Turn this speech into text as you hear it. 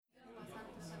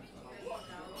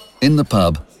In the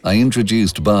pub, I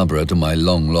introduced Barbara to my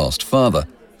long-lost father,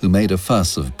 who made a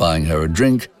fuss of buying her a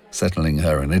drink, settling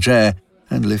her in a chair,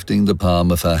 and lifting the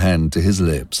palm of her hand to his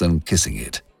lips and kissing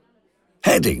it.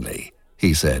 "Headingley,"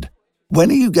 he said,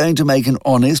 "when are you going to make an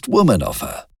honest woman of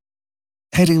her?"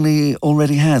 "Headingley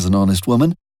already has an honest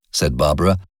woman," said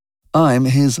Barbara. "I'm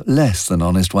his less than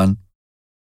honest one."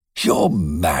 "You're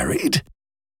married?"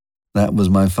 That was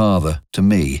my father, to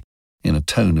me, in a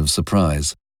tone of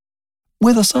surprise.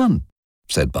 "With a son,"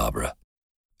 said Barbara.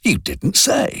 "You didn't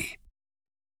say."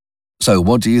 "So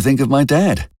what do you think of my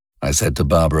dad?" I said to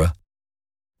Barbara.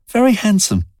 "Very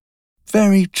handsome,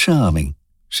 very charming,"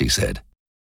 she said.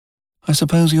 "I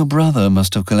suppose your brother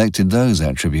must have collected those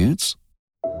attributes."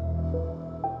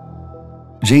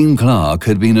 Jean Clark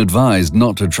had been advised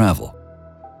not to travel.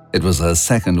 It was her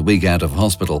second week out of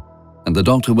hospital, and the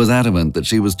doctor was adamant that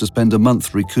she was to spend a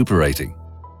month recuperating.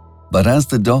 But as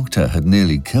the doctor had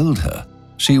nearly killed her,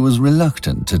 she was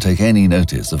reluctant to take any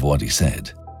notice of what he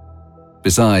said.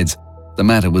 Besides, the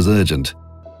matter was urgent.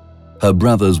 Her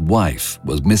brother's wife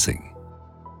was missing.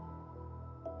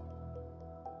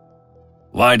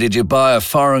 "Why did you buy a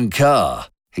foreign car?"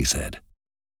 he said.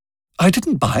 "I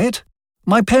didn't buy it.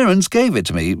 My parents gave it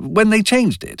to me when they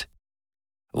changed it."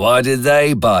 "Why did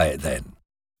they buy it then?"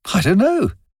 "I don't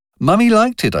know. Mummy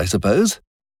liked it, I suppose.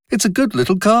 It's a good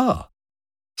little car."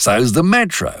 "So's the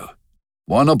Metro.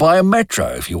 Why not buy a Metro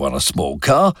if you want a small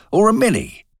car or a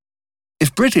Mini?"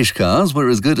 "If British cars were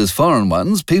as good as foreign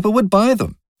ones, people would buy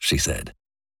them," she said.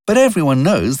 "But everyone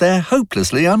knows they're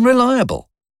hopelessly unreliable."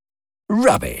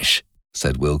 "Rubbish,"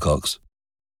 said Wilcox.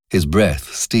 His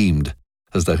breath steamed,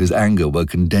 as though his anger were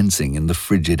condensing in the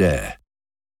frigid air.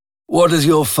 "What does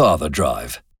your father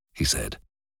drive?" he said.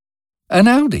 "An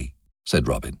Audi," said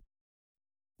Robin.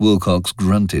 Wilcox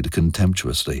grunted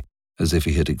contemptuously, as if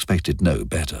he had expected no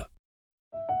better.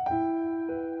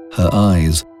 Her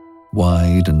eyes,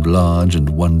 wide and large and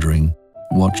wondering,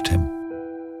 watched him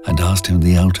and asked him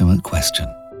the ultimate question.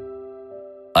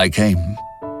 "I came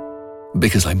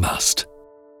because I must,"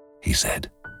 he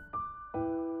said.